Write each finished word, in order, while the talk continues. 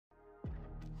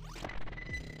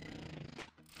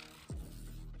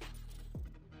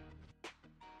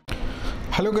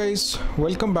Hello guys,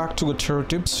 welcome back to Guitar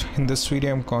Tips. In this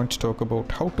video I'm going to talk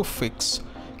about how to fix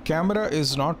camera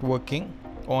is not working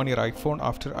on your iPhone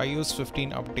after iOS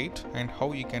 15 update and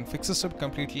how you can fix this up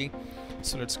completely.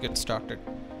 So let's get started.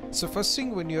 So first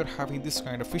thing, when you're having this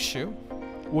kind of issue,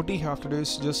 what you have to do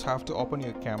is just have to open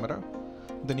your camera,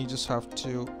 then you just have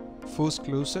to first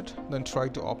close it, then try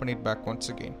to open it back once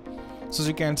again. So as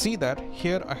you can see that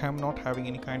here I am not having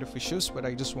any kind of issues, but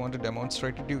I just want to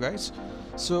demonstrate it to you guys.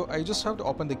 So I just have to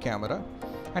open the camera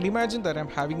and imagine that I'm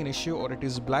having an issue or it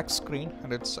is black screen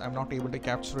and I'm not able to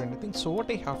capture anything. So what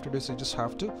I have to do is I just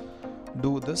have to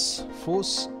do this,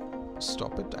 force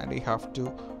stop it, and I have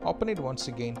to open it once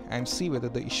again and see whether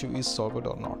the issue is solved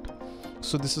or not.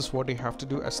 So this is what I have to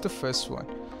do as the first one.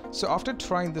 So after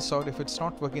trying this out, if it's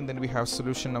not working, then we have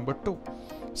solution number 2.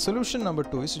 Solution number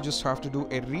 2 is you just have to do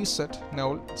a reset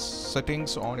now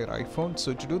settings on your iPhone.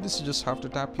 So to do this, you just have to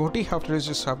tap. What you have to do is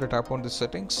just have to tap on the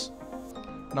settings.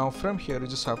 Now from here you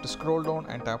just have to scroll down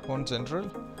and tap on general.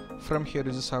 From here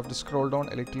you just have to scroll down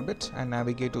a little bit and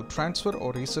navigate to transfer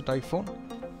or reset iPhone.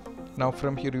 Now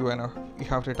from here you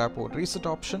have to tap on reset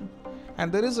option,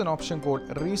 and there is an option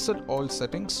called reset all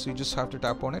settings. So you just have to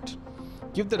tap on it,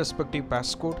 give the respective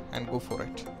passcode and go for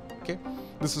it. Okay,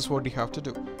 this is what you have to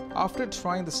do. After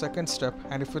trying the second step,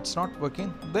 and if it's not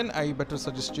working, then I better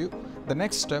suggest you the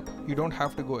next step. You don't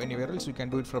have to go anywhere else, you can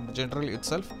do it from the general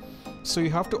itself. So you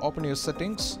have to open your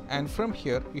settings, and from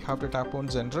here you have to tap on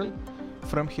general.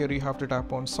 From here you have to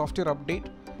tap on software update,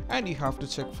 and you have to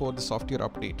check for the software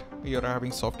update. You're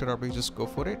having software update, just go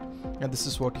for it, and this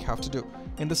is what you have to do.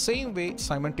 In the same way,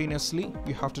 simultaneously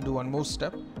you have to do one more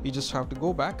step. You just have to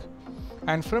go back,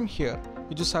 and from here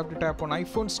you just have to tap on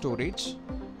iPhone storage,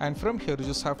 and from here you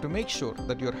just have to make sure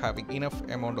that you're having enough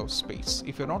amount of space.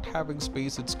 If you're not having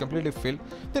space, it's completely filled,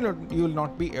 then you will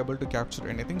not be able to capture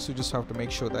anything. So you just have to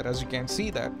make sure that, as you can see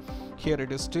that here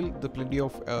it is still the plenty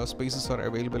of spaces are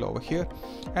available over here.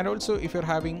 And also if you're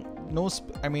having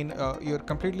you're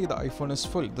completely, the iPhone is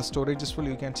full, the storage is full,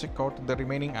 you can check out the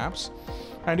remaining apps,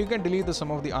 and you can delete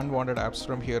some of the unwanted apps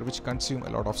from here which consume a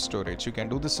lot of storage. You can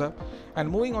do this up. And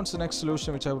moving on to the next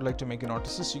solution which I would like to make you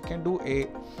notice is you can do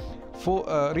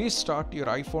restart your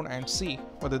iPhone and see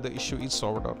whether the issue is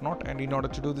solved or not. And in order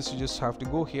to do this, you just have to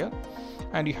go here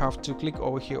and you have to click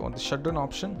over here on the shutdown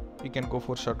option. You can go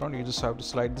for shutdown. You just have to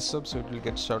slide this up so it will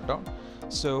get shut down.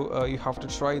 So you have to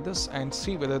try this and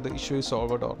see whether the issue is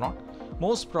solved or not.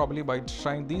 Most probably by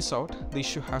trying these out, the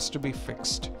issue has to be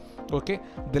fixed. Okay,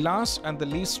 the last and the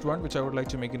least one which I would like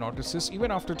to make you notice is, even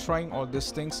after trying all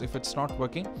these things, if it's not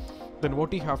working, then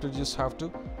what you have to just have to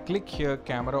click here,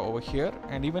 camera over here,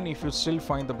 and even if you still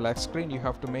find the black screen, you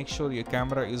have to make sure your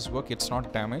camera is working, it's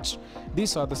not damaged.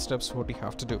 These are the steps what you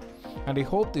have to do. And I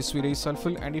hope this video is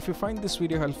helpful, and if you find this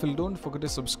video helpful, don't forget to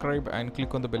subscribe and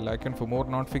click on the bell icon for more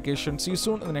notifications. See you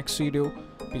soon in the next video.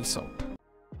 Peace out.